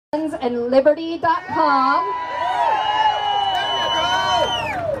and liberty.com,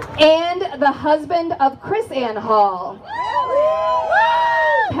 and the husband of KrisAnne Hall.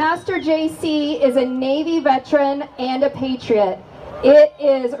 Pastor JC is a Navy veteran and a patriot. It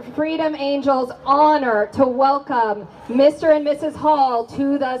is Freedom Angel's honor to welcome Mr. and Mrs. Hall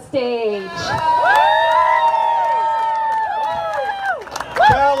to the stage.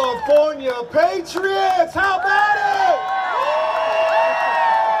 California Patriots, how about it?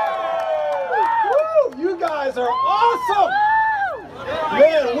 Woo, you guys are awesome.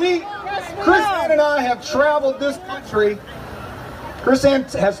 Man, KrisAnne and I have traveled this country.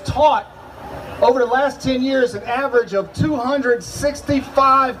 KrisAnne has taught over the last 10 years an average of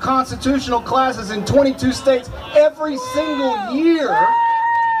 265 constitutional classes in 22 states every single year.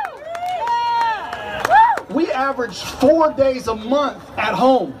 We average 4 days a month at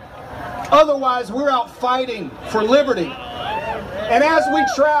home. Otherwise, we're out fighting for liberty. And as we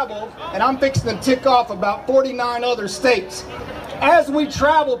travel, and I'm fixing to tick off about 49 other states, as we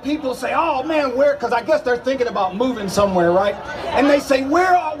travel, people say, oh man, where, because I guess they're thinking about moving somewhere, right? And they say,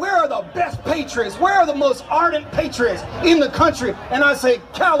 where are the best patriots? Where are the most ardent patriots in the country? And I say,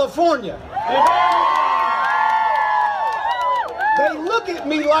 California. They look at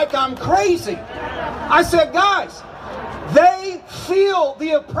me like I'm crazy. I said, guys, they feel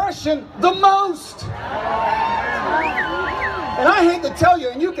the oppression the most. And I hate to tell you,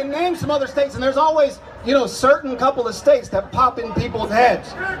 and you can name some other states, and there's always, you know, certain couple of states that pop in people's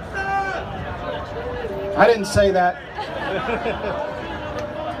heads. I didn't say that.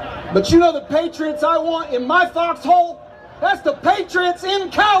 But you know the patriots I want in my foxhole? That's the patriots in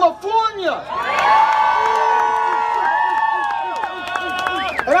California.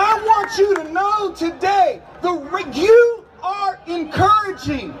 And I want you to know today, you are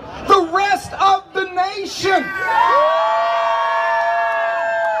encouraging the rest of the nation.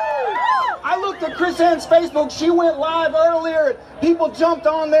 I looked at KrisAnne's Facebook. She went live earlier, and people jumped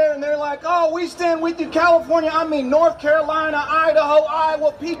on there, and they're like, oh, we stand with you, California. I mean, North Carolina, Idaho,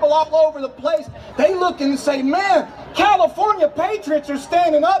 Iowa, people all over the place. They look and say, man, California patriots are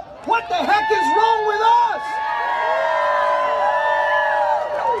standing up. What the heck is wrong with us?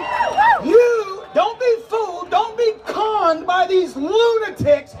 You don't be fooled, don't be conned by these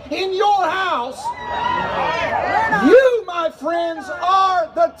lunatics in your house. You, my friends,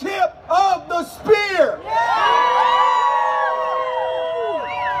 are the tip of the spear.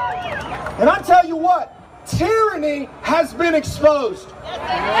 And I tell you what, tyranny has been exposed.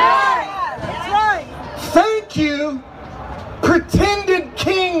 That's right. Thank you, pretended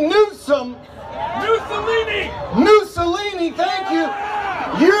King Newsom. Mussolini, thank you.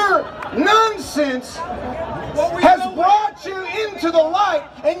 Your nonsense has brought you into the light,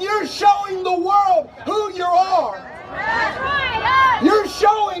 and you're showing the world who you are. You're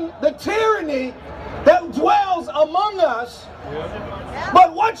showing the tyranny that dwells among us.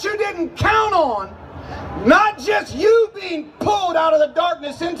 But what you didn't count on, not just you being pulled out of the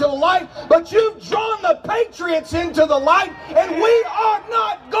darkness into the light, but you've drawn the patriots into the light, and we are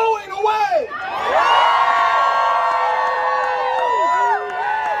not going away.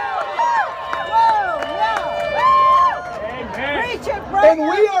 And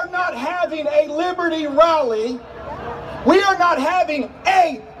we are not having a liberty rally. We are not having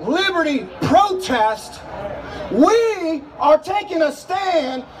a liberty protest. We are taking a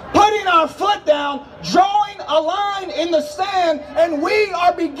stand, putting our foot down, drawing a line in the sand, and we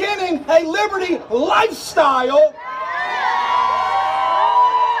are beginning a liberty lifestyle.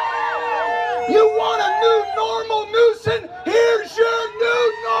 You want a new normal, Newsom? Here's your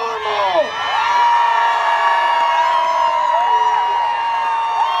new normal.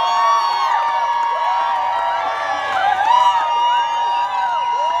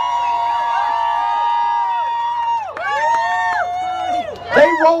 They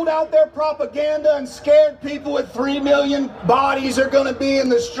rolled out their propaganda and scared people with 3 million bodies are going to be in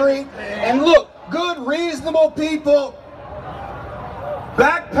the street. And look, good, reasonable people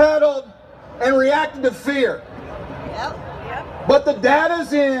backpedaled and reacted to fear. But the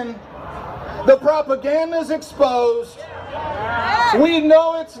data's in, the propaganda's exposed. We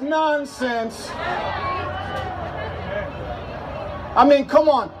know it's nonsense. I mean, come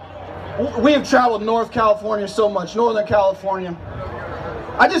on. We have traveled North California so much, Northern California.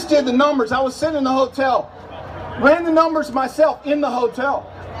 I just did the numbers. I was sitting in the hotel. Ran the numbers myself in the hotel.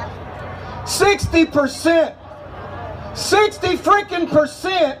 60%,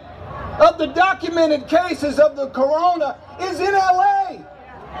 60% of the documented cases of the corona is in LA.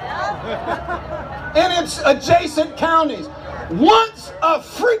 And its adjacent counties. Once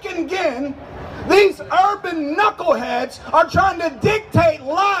freaking again, these urban knuckleheads are trying to dictate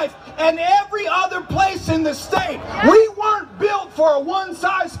life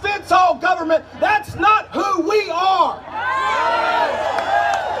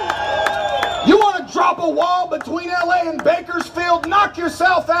knock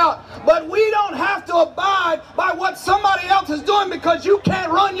yourself out. But we don't have to abide by what somebody else is doing because you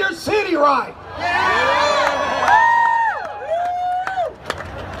can't run your city right.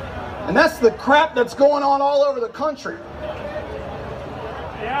 And that's the crap that's going on all over the country.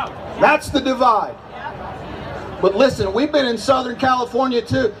 That's the divide. But listen, we've been in Southern California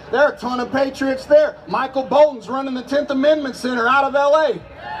too. There are a ton of patriots there. Michael Bolton's running the 10th Amendment Center out of LA.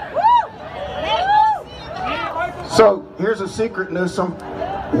 So here's a secret, Newsom.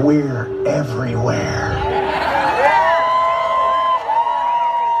 We're everywhere.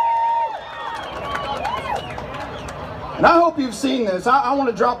 And I hope you've seen this. I want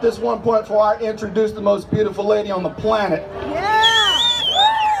to drop this one point before I introduce the most beautiful lady on the planet.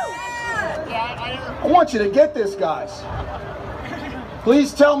 I want you to get this, guys.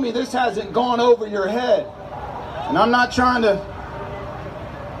 Please tell me this hasn't gone over your head. And I'm not trying to,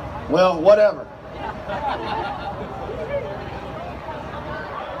 well, whatever.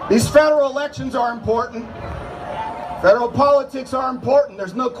 These federal elections are important. Federal politics are important.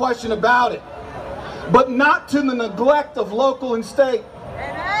 There's no question about it. But not to the neglect of local and state.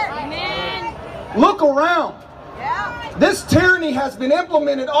 Amen. Look around. This tyranny has been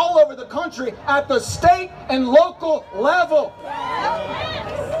implemented all over the country at the state and local level.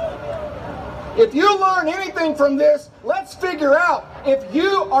 If you learn anything from this, let's figure out if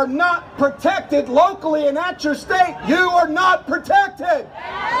you are not protected locally and at your state, you are not protected.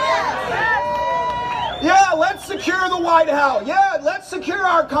 Yeah, let's secure the White House. Yeah, let's secure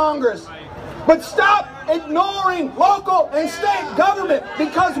our Congress. But stop ignoring local and state government,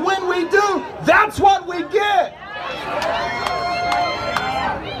 because when we do, that's what we get.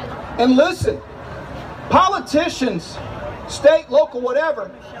 And listen, politicians, state, local, whatever,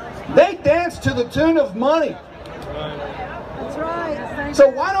 they dance to the tune of money. That's right. So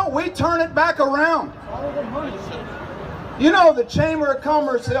why don't we turn it back around? You know, the Chamber of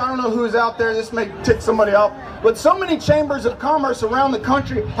Commerce, I don't know who's out there, this may tick somebody off, but so many chambers of commerce around the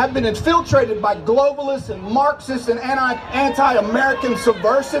country have been infiltrated by globalists and Marxists and anti-American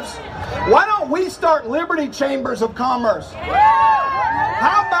subversives. Why don't we start Liberty Chambers of Commerce?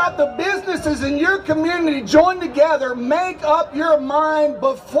 How about the businesses in your community join together, make up your mind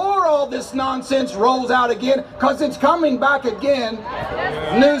before all this nonsense rolls out again, because it's coming back again.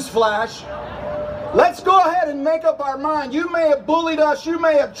 Newsflash. Let's go ahead and make up our mind. You may have bullied us, you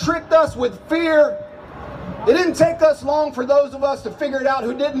may have tricked us with fear. It didn't take us long for those of us to figure it out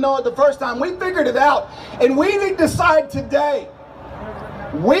who didn't know it the first time. We figured it out, and we need to decide today.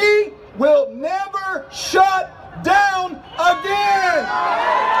 We will never shut down again.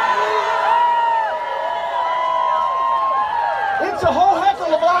 It's a whole heck of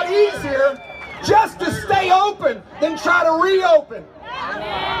a lot easier just to stay open than try to reopen.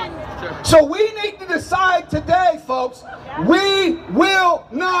 So we need to decide today, folks, we will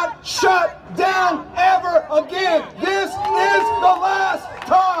not shut down ever again. This is the last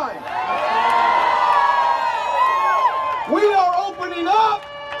time. We are opening up,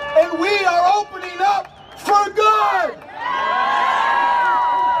 and we are opening up for good.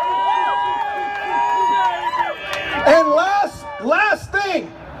 And last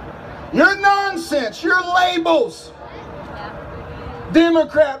thing, your nonsense, your labels.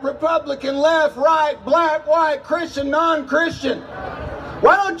 Democrat, Republican, left, right, black, white, Christian, non-Christian.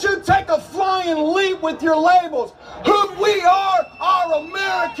 Why don't you take a flying leap with your labels? Who we are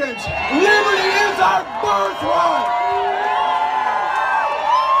Americans. Liberty is our birthright.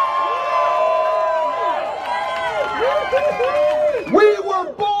 We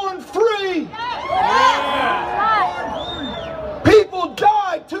were born free. People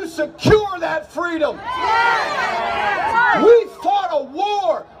died to secure that freedom. We fought a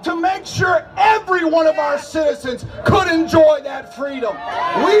war to make sure every one of our citizens could enjoy that freedom.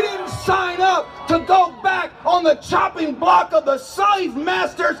 We didn't sign up to go back on the chopping block of the slave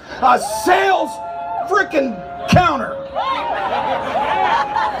masters' sales freaking counter.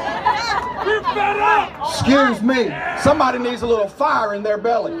 Excuse me, somebody needs a little fire in their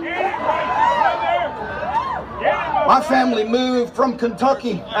belly. My family moved from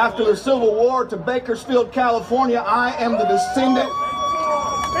Kentucky after the Civil War to Bakersfield, California. I am the descendant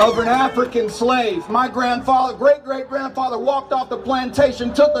of an African slave. My grandfather, great-great-grandfather walked off the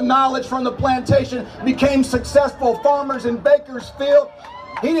plantation, took the knowledge from the plantation, became successful farmers in Bakersfield.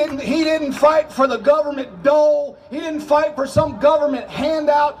 He didn't fight for the government dole. He didn't fight for some government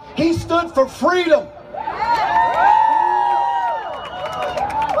handout. He stood for freedom.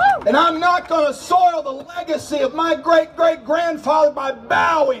 And I'm not going to soil the legacy of my great-great-grandfather by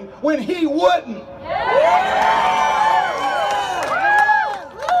bowing when he wouldn't.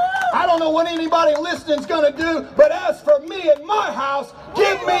 I don't know what anybody listening's going to do, but as for me and my house,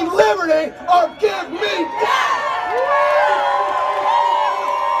 give me liberty or give me death.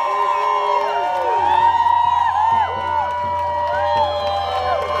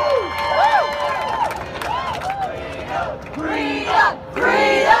 Freedom,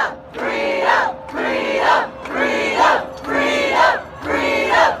 freedom, freedom, freedom, freedom, freedom,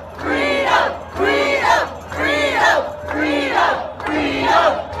 freedom, freedom, freedom, freedom, freedom,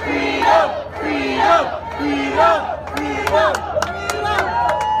 freedom, freedom, freedom, freedom, freedom.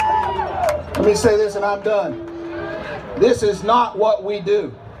 Let me say this and I'm done. This is not what we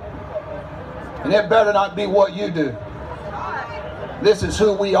do. And it better not be what you do. This is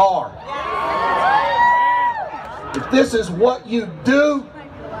who we are. If this is what you do,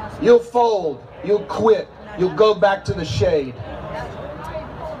 you'll fold, you'll quit, you'll go back to the shade.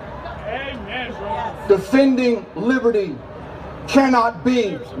 Amen, bro. Defending liberty cannot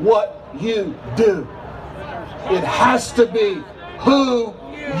be what you do. It has to be who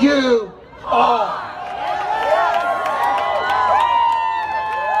you are.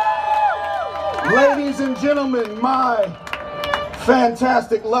 Ladies and gentlemen, my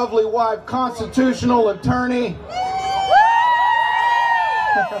fantastic, lovely wife, constitutional attorney,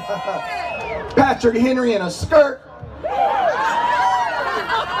 Patrick Henry in a skirt.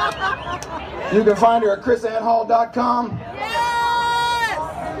 You can find her at KrisAnneHall.com.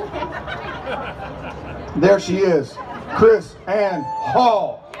 There she is, KrisAnne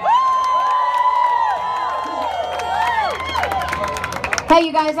Hall. Hey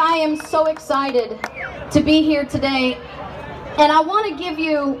you guys, I am so excited to be here today, and I want to give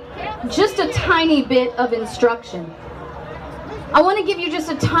you just a tiny bit of instruction. I want to give you just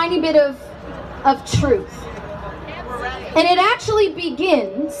a tiny bit of truth. And it actually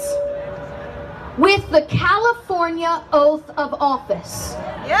begins with the California oath of office.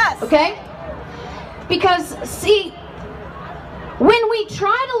 Yes. Okay? Because, see, when we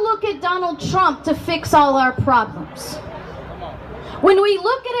try to look at Donald Trump to fix all our problems, when we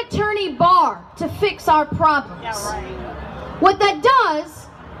look at Attorney Barr to fix our problems, what that does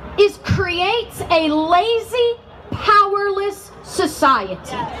is creates a lazy, powerless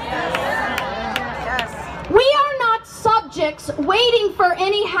society. We are not subjects waiting for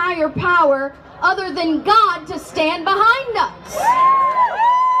any higher power other than God to stand behind us.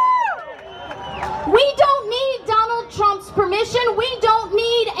 We don't need Donald Trump's permission. We don't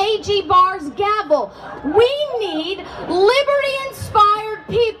need A.G. Barr's gavel. We need liberty-inspired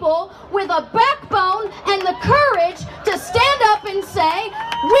people with a backbone and the courage to stand up and say,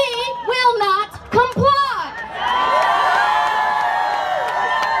 we will not comply.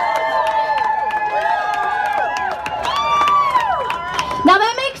 Now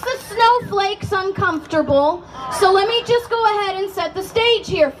that makes the snowflakes uncomfortable, so let me just go ahead and set the stage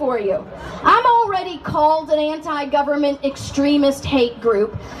here for you. I'm already called an anti-government extremist hate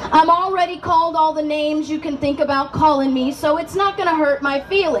group. I'm already called all the names you can think about calling me, so it's not going to hurt my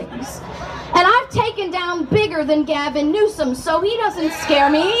feelings. And I've taken down bigger than Gavin Newsom, so he doesn't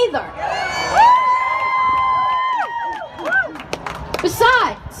scare me either.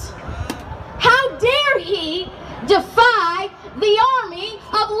 Besides, how dare he defy the Army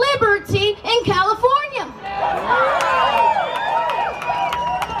of Liberty in California?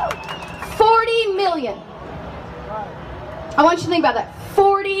 40 million. I want you to think about that.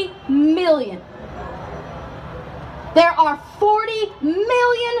 40 million. There are 40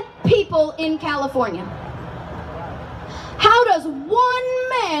 million people in California. How does one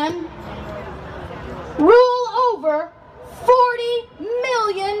man rule over 40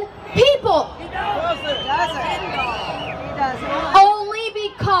 million people? He doesn't. Only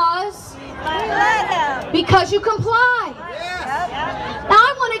because you comply. Now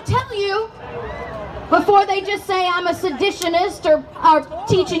I want to tell you, before they just say I'm a seditionist or are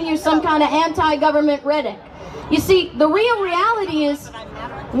teaching you some kind of anti-government rhetoric. You see, the real reality is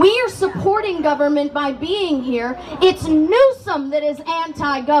we are supporting government by being here. It's Newsom that is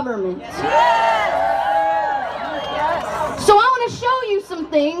anti-government. So I want to show you some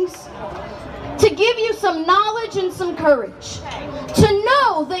things to give you some knowledge and some courage to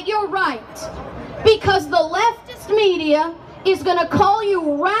know that you're right, because the leftist media is going to call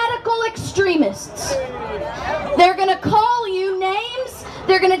you radical extremists. They're going to call you names.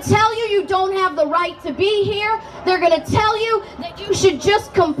 They're going to tell you you don't have the right to be here. They're going to tell you that you should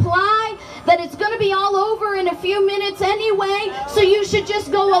just comply, that it's going to be all over in a few minutes anyway, so you should just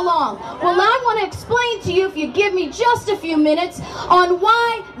go along. Well, now I want to explain to you, if you give me just a few minutes, on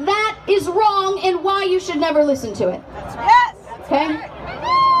why that is wrong and why you should never listen to it. Yes. Okay?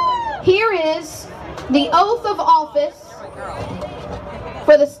 Here is the oath of office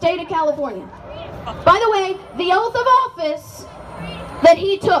for the state of California. By the way, the oath of office that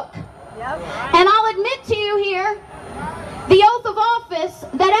he took. And I'll admit to you here, the oath of office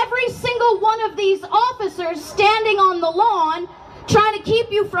that every single one of these officers standing on the lawn trying to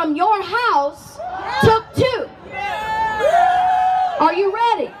keep you from your house took too. Are you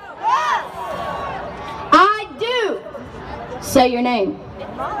ready? I do say your name.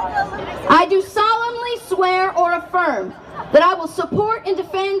 I do solemnly swear or affirm that I will support and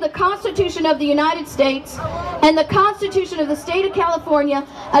defend the Constitution of the United States and the Constitution of the State of California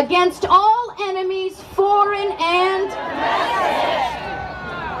against all enemies, foreign and domestic.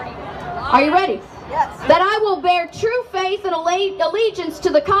 Are you ready? Yes. That I will bear true faith and allegiance to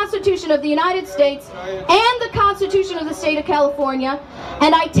the Constitution of the United States and the Constitution of the State of California,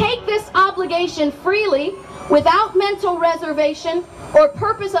 and I take this obligation freely, without mental reservation or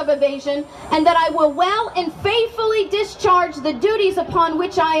purpose of evasion, and that I will well and faithfully discharge the duties upon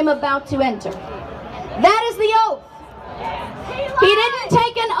which I am about to enter. That is the oath. He didn't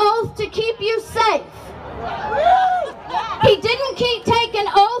take an oath to keep you safe. He didn't take an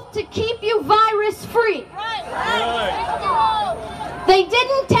oath to keep you virus-free. They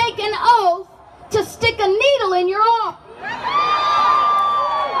didn't take an oath to stick a needle in your arm.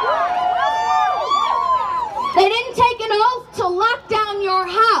 They didn't take an oath to lock down your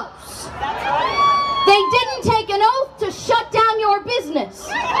house. They didn't take an oath to shut down your business.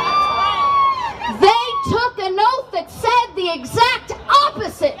 They took an oath that said the exact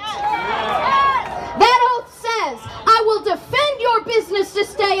opposite. That oath says, I will defend your business to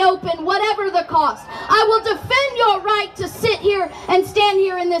stay open, whatever the cost. I will defend your right to sit here and stand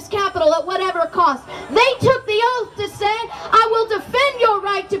here in this Capitol at whatever cost. They took the oath to say, I will defend your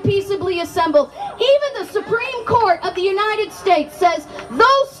right to peaceably assemble. Even the Supreme Court of the United States says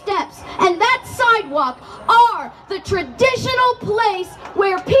those steps and that sidewalk are the traditional place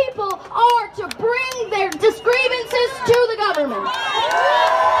where people are to bring their grievances to the government.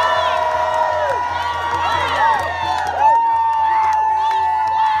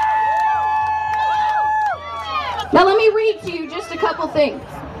 Now let me read to you just a couple things,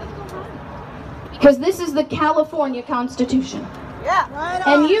 because this is the California Constitution.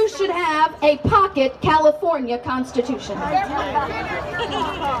 And you should have a pocket California Constitution.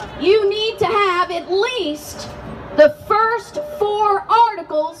 You need to have at least the first 4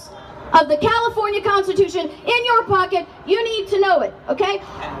 articles of the California Constitution in your pocket. You need to know it, okay?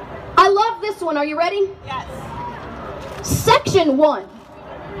 I love this one. Are you ready? Yes. Section 1.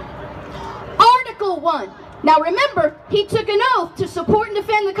 Article 1. Now remember, he took an oath to support and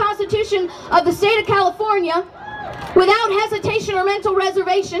defend the Constitution of the State of California without hesitation or mental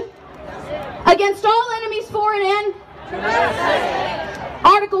reservation against all enemies, foreign and domestic.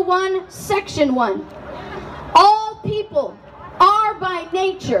 Article 1, Section 1. All people are by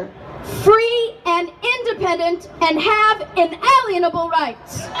nature free and independent and have inalienable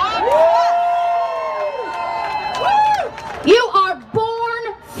rights. You are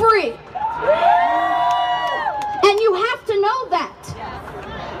born free. And you have to know that.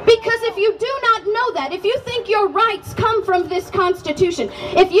 Because if you do not know that, if you think your rights come from this Constitution,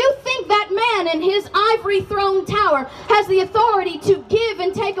 if you think that man in his ivory throne tower has the authority to give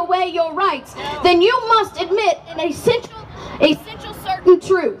and take away your rights, then you must admit an essential certain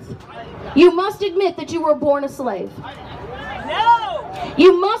truth. You must admit that you were born a slave.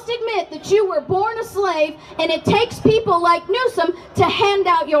 You must admit that you were born a slave, and it takes people like Newsom to hand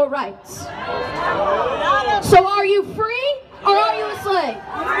out your rights. So are you free or are you a slave?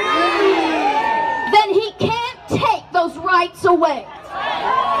 Then he can't take those rights away.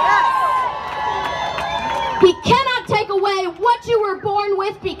 He cannot take away what you were born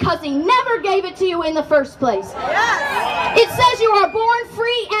with because he never gave it to you in the first place. It says you are born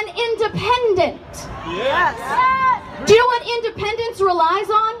free and independent. Do you know what independence relies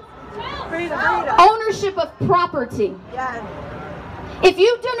on? Ownership of property. If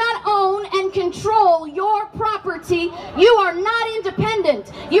you do not own and control your property, you are not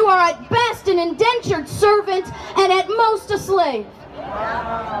independent. You are at best an indentured servant and at most a slave.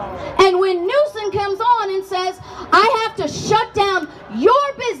 And when Newsom comes on and says, I have to shut down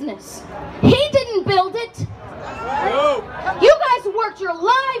your business, he didn't build it. You guys worked your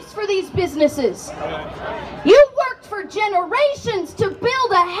lives for these businesses. You worked for generations to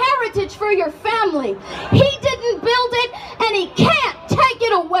build a heritage for your family. He didn't build it, and he can't take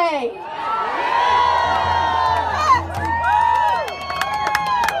it away.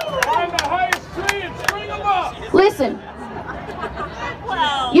 Find the highest tree and string them up. Listen.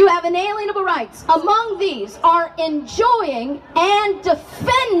 You have inalienable rights. Among these are enjoying and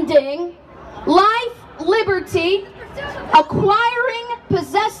defending life, liberty, acquiring,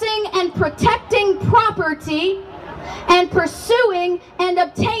 possessing, and protecting property, and pursuing and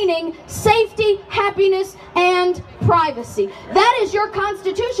obtaining safety, happiness, and privacy. That is your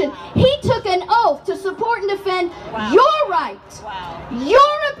Constitution. He took an oath to support and defend your right,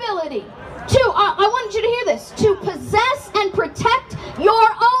 your ability to, I want you to hear this, to possess and protect your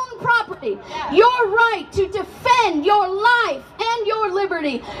own property, your right to defend your life and your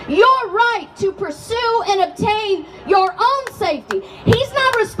liberty, your right to pursue and obtain your own safety. He's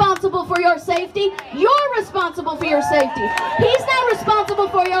not responsible for your safety. You're responsible for your safety. He's not responsible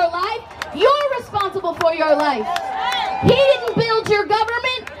for your life. You're responsible for your life. He didn't build your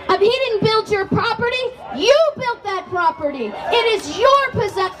government. He didn't build your property. You built that property. It is your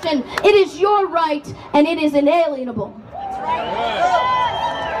possession. It is your right, and it is inalienable.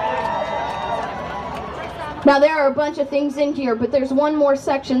 Now, there are a bunch of things in here, but there's one more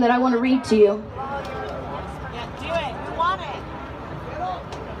section that I want to read to you. Yeah, do it. We want it.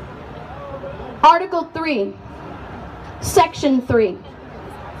 Article 3, Section 3.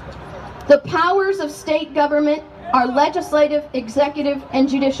 The powers of state government are legislative, executive, and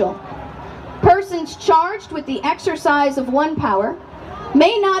judicial. Persons charged with the exercise of one power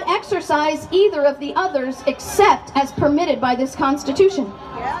may not exercise either of the others except as permitted by this Constitution.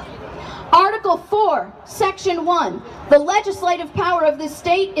 Article 4, Section 1. The legislative power of this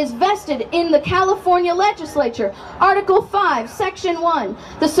state is vested in the California legislature. Article 5, Section 1.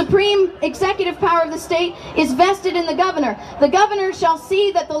 The supreme executive power of the state is vested in the governor. The governor shall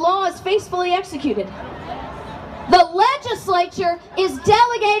see that the law is faithfully executed. The legislature is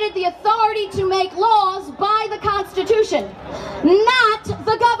delegated the authority to make laws by the Constitution, not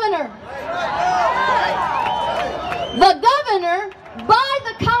the governor. The governor, by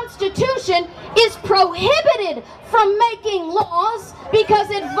the Constitution, is prohibited from making laws because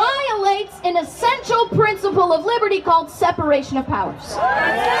it violates an essential principle of liberty called separation of powers.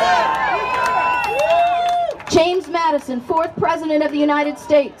 James Madison, 4th President of the United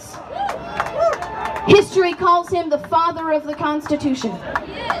States. History calls him the father of the Constitution.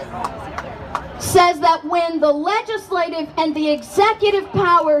 Says that when the legislative and the executive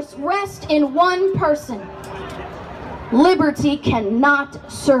powers rest in one person, liberty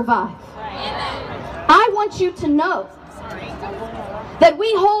cannot survive. I want you to know that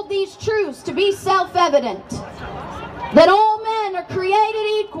we hold these truths to be self-evident, that all men are created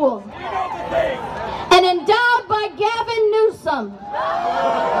equal and endowed by Gavin Newsom,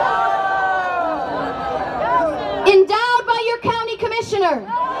 endowed by your county commissioner,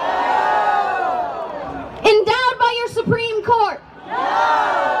 endowed by your Supreme Court,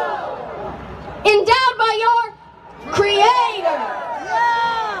 endowed by your Creator,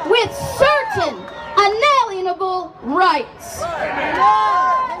 with certain inalienable rights.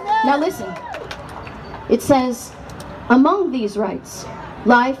 Now listen, it says, among these rights,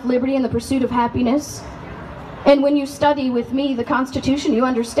 life, liberty, and the pursuit of happiness. And when you study with me the Constitution, you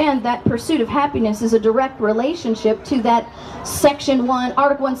understand that pursuit of happiness is a direct relationship to that Section 1,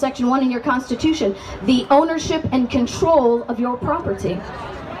 Article 1, Section 1 in your Constitution, the ownership and control of your property.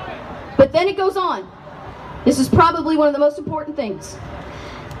 But then it goes on. This is probably one of the most important things.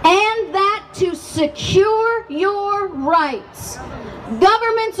 And that to secure your rights,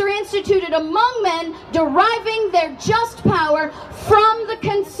 governments are instituted among men, deriving their just power from the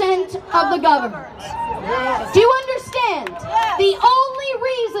consent of the government. Do you understand? The only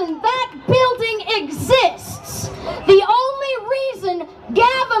reason that building exists, the only reason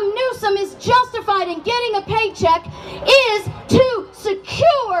Gavin Newsom is justified in getting a paycheck is to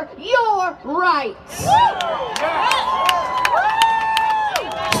secure your rights.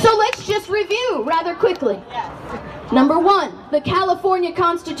 So let's just review rather quickly. Number 1, the California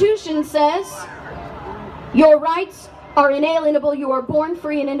Constitution says your rights are inalienable. You are born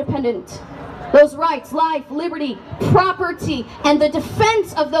free and independent. Those rights, life, liberty, property, and the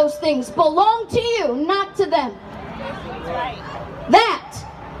defense of those things belong to you, not to them. That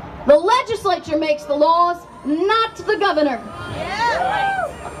the legislature makes the laws, not the governor.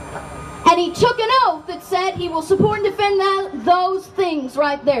 And he took an oath that said he will support and defend those things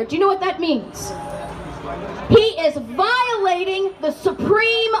right there. Do you know what that means? He is violating the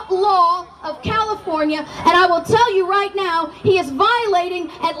supreme law of California, and I will tell you right now, he is violating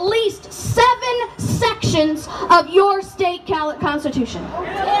at least 7 sections of your state constitution.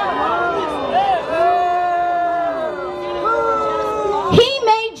 He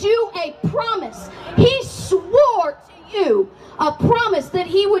made you a promise. He swore to you a promise that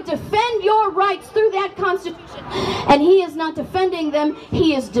he would defend your rights through that Constitution. And he is not defending them,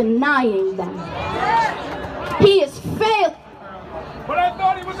 he is denying them. He is failing. But I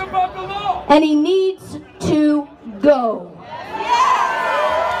thought he was above the law. And he needs to go.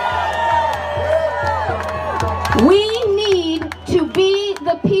 We need to be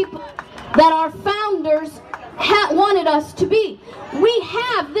the people that our founders wanted us to be. We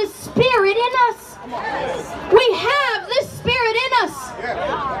have this spirit in us. We have this spirit in us.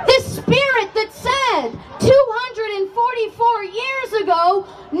 This spirit that said 244 years ago,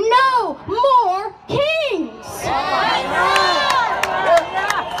 no more kings.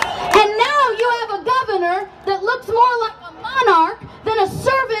 And now you have a governor that looks more like a monarch than a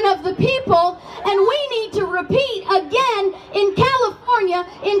servant of the people. And we need to repeat again in California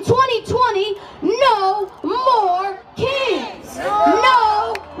in 2020, no more kings.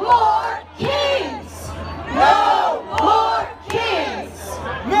 No more kings. No more kings.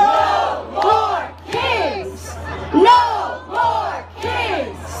 No more kings. No more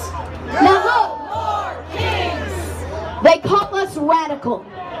kings. No more kings. They call us radical.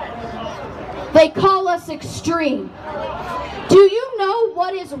 They call us extreme. Do you know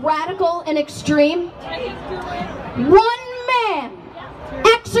what is radical and extreme? One man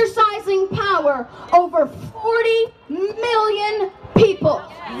exercising power over 40 million people.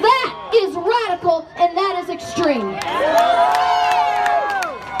 That is radical and that is extreme.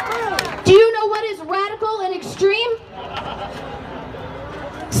 Do you know what is radical and extreme?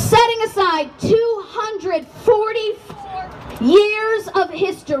 Setting aside 244 years of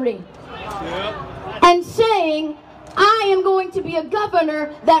history and saying, I am going to be a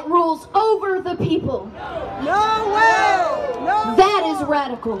governor that rules over the people. No way! No That more. is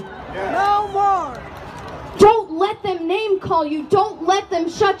radical. No more! Don't let them name call you. Don't let them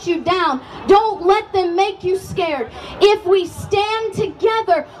shut you down. Don't let them make you scared. If we stand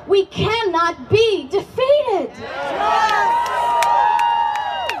together, we cannot be defeated.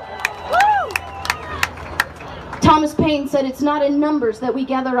 Thomas Paine said it's not in numbers that we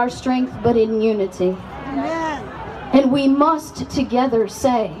gather our strength, but in unity. Amen. And we must together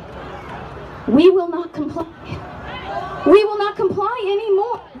say, we will not comply. We will not comply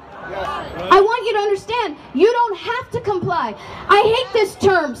anymore. I want you to understand, you don't have to comply. I hate this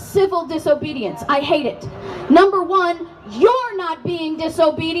term, civil disobedience. I hate it. Number one, you're not being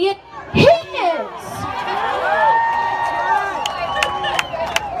disobedient. He is.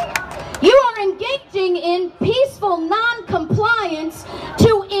 You are engaging in peaceful non-compliance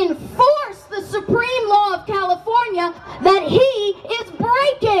to enforce the supreme law of California that he is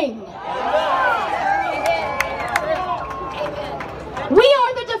breaking. We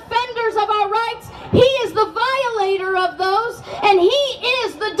are the defenders of our rights. He is the violator of those, and he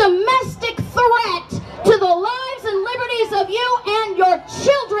is the domestic threat to the lives and liberties of you and your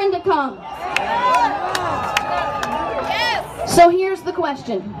children to come. So here's the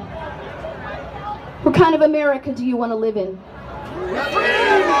question. What kind of America do you want to live in?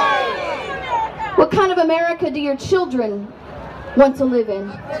 What kind of America do your children want to live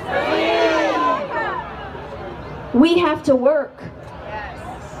in? We have to work.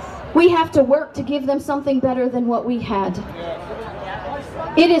 We have to work to give them something better than what we had.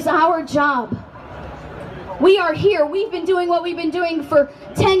 It is our job. We are here. We've been doing what we've been doing for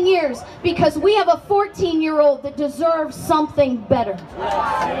 10 years because we have a 14-year-old that deserves something better.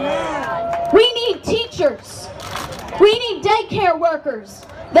 We need teachers. We need daycare workers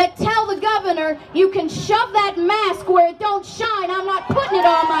that tell the governor, you can shove that mask where it don't shine. I'm not putting it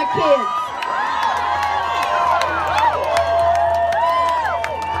on my kids.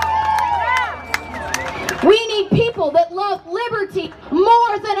 We need people that love liberty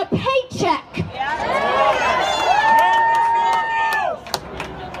more than a paycheck.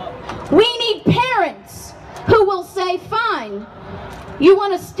 We need parents who will say, fine, you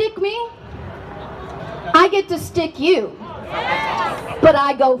want to stick me? I get to stick you, but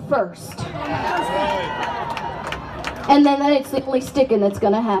I go first. And then it's the only sticking that's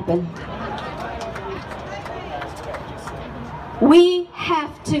going to happen. We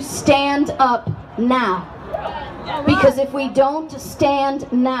have to stand up now. Because if we don't stand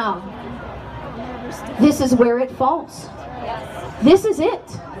now, this is where it falls. This is it.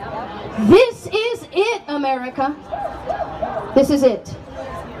 This is it, America. This is it.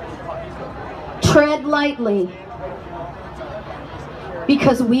 Tread lightly,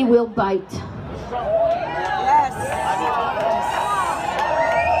 because we will bite.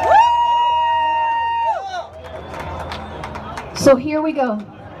 So here we go.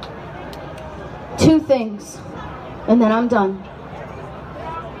 2 things, and then I'm done.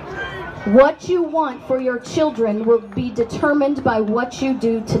 What you want for your children will be determined by what you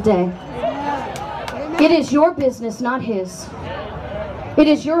do today. It is your business, not his. It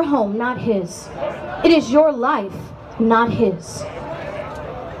is your home, not his. It is your life, not his.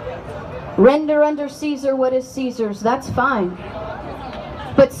 Render unto Caesar what is Caesar's. That's fine.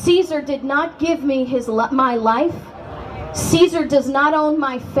 But Caesar did not give me my life. Caesar does not own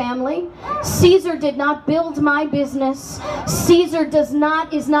my family. Caesar did not build my business. Caesar is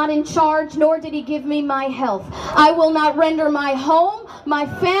not in charge, nor did he give me my health. I will not render my home, my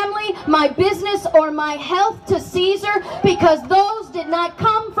family, my business, or my health to Caesar, because those did not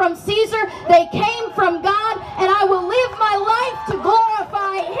come from Caesar. They came from God, and I will live my life to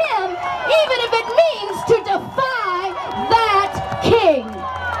glorify him, even if it means to defy that king.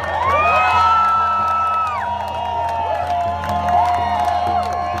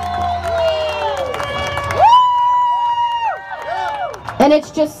 And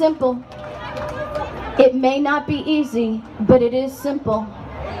it's just simple. It may not be easy, but it is simple.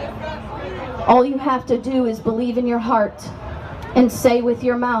 All you have to do is believe in your heart and say with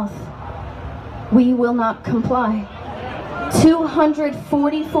your mouth, we will not comply.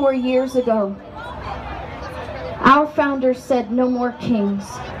 244 years ago, our founders said no more kings.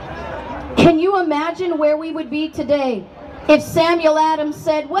 Can you imagine where we would be today if Samuel Adams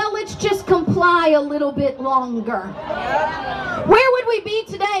said, well, let's just comply a little bit longer? Where would we be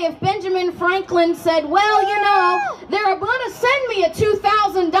today if Benjamin Franklin said, well, you know, they're going to send me a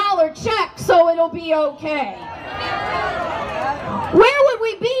 $2,000 check, so it'll be okay? Where would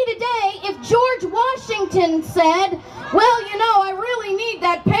we be today if George Washington said, well, you know, I really need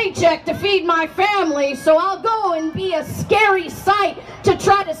that paycheck to feed my family, so I'll go and be a scary sight to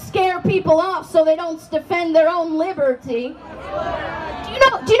try to scare people off so they don't defend their own liberty? Do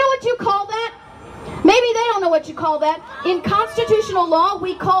you know what you call that? Maybe they don't know what you call that. In constitutional law,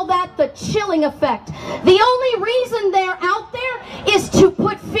 we call that the chilling effect. The only reason they're out there is to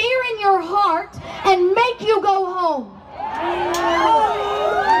put fear in your heart and make you go home.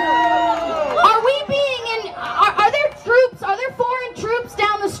 Are there foreign troops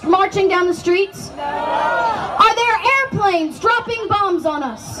marching down the streets? Are there airplanes dropping bombs on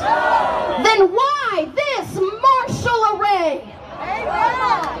us? Then why this martial array?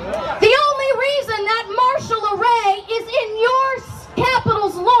 The only reason that martial array is in your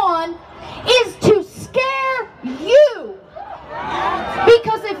Capitol's lawn is to scare you.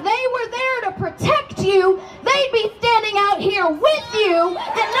 Because if they were there to protect you, they'd be standing out here with you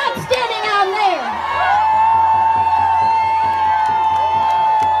and not standing out there.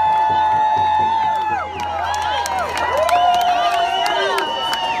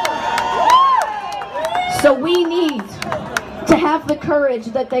 So we need to have the courage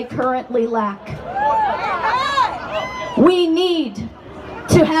that they currently lack. We need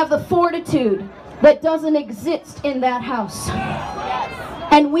to have the fortitude that doesn't exist in that house.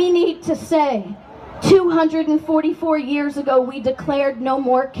 And we need to say, 244 years ago we declared no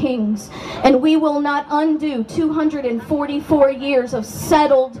more kings, and we will not undo 244 years of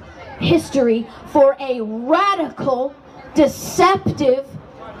settled history for a radical, deceptive,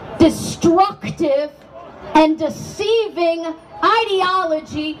 destructive, and deceiving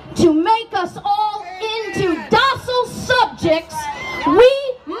ideology to make us all into docile subjects.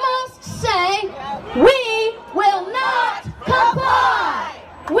 We must say, we will not comply.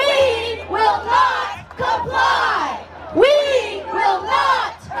 We will not comply. We will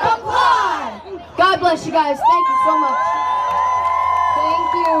not comply. God bless you guys. Thank you so much.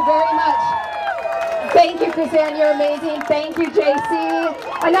 Thank you very much. Thank you, KrisAnne. You're amazing. Thank you, JC.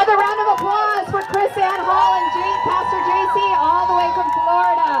 Another round of applause for KrisAnne Hall and Pastor JC all the way from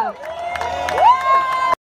Florida.